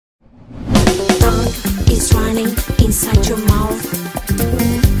is running inside your mouth.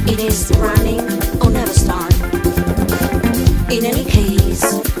 It is running or never start. In any case,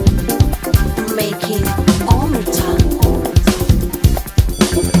 making all your tongue.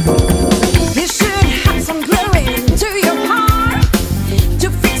 You should have some glue into your heart to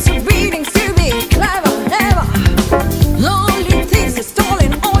fix your readings to be clever, never. Lonely things are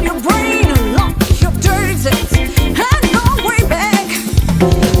stolen all your brain. Lock your dirty sets and no way back.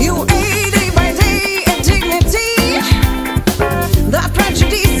 You ate day by day a dignity. The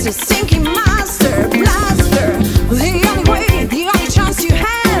prejudice is sinking master, blaster. The only way, the only chance you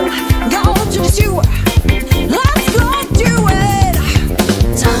have, go to the sewer. Let's go do it.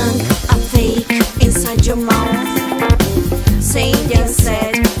 Tongue a fake inside your mouth, saying yes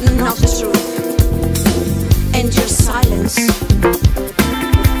said, not the truth. And your silence,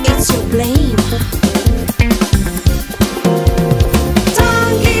 it's your blame.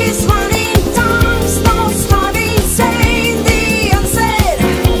 Tongue is running, tongue's not starting, saying the unsaid.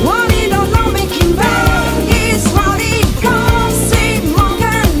 What you don't know, making bad is running, gossip,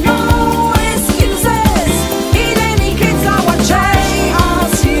 monger, no excuses. In any case, I watch a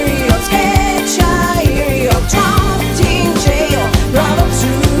serial sketch. I hear you're trapped in jail, blood of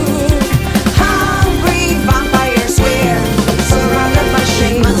truth. Hungry vampires swear, surrounded by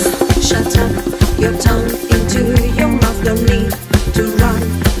shame. Shut up your tongue into your mouth. Don't need to run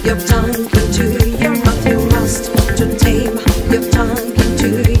your tongue into your mouth. You must to tame your tongue into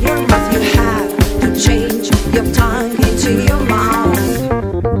your mouth. You have to change your tongue into your mouth.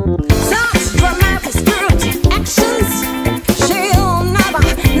 Such dramatic script actions she'll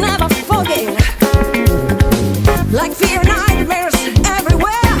never forget. Like fear nightmares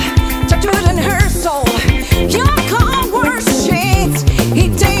everywhere, tattooed in her soul. Your conversations,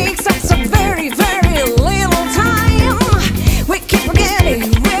 it takes us a very, very little time. We keep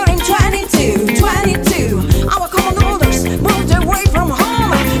forgetting we're in 22. Our common holders moved away from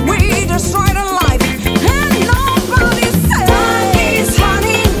home. We destroyed our life, and nobody said. Time is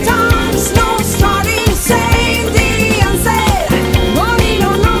running, time's no starting, saying the unsaid. What you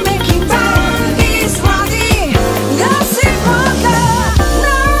don't know, making bad is running. Gossip monger,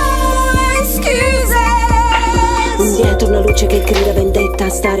 no excuses. Dietro una luce che grida vendetta,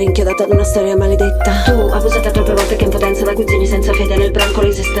 stare inchiodata ad una storia maledetta. Tu, abusata troppe volte che impotenza, da guizzini senza fede nel branco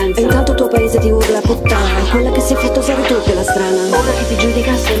l'esistenza. E intanto il tuo paese ti urla puttana, quella che si è fatto usare tu più la strana. Ora che ti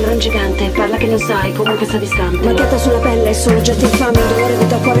giudica sembra un gigante, parla che non sai, comunque sta distante. Macchiata sulla pelle, solo oggetti infami, il dolore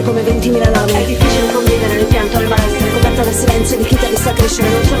vita a cuore come 20.000 lame. È difficile convivere nel pianto, nel malessere, coperta dal silenzio di chi ti ha vista crescere.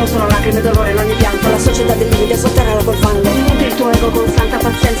 Non sono solo lacrime e dolore in ogni pianto, la società del limite sotterrata col fango. Monti il tuo ego con santa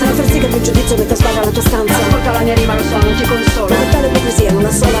pazienza, non farsi che il tuo giudizio metta a spada alla tua stanza. Ascolta la mia rima, lo so, non ti consolo. La tale ipocrisia in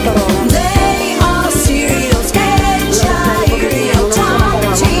una sola parola. They are serial sketch. I hear you're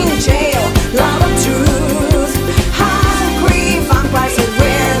trapped in jail, lot of truth. Hungry vampires and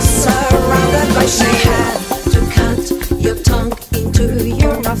we're surrounded by shame. You have to cut your tongue into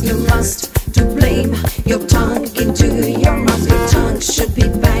your mouth. You must to blame your tongue into your mouth. Your tongue should be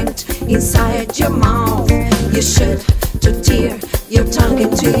banged inside your mouth. You should to tear your tongue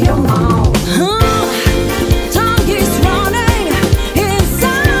into your mouth. Tongue is running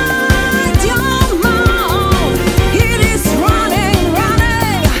inside your mouth. It is running,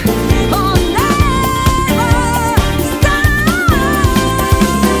 oh never stop.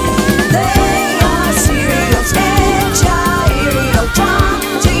 They are serial sketch. I hear you're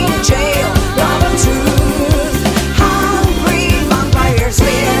trapped in jail, lot of truth. Hungry vampires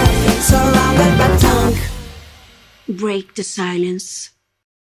we're surrounded by tongue. Break the silence.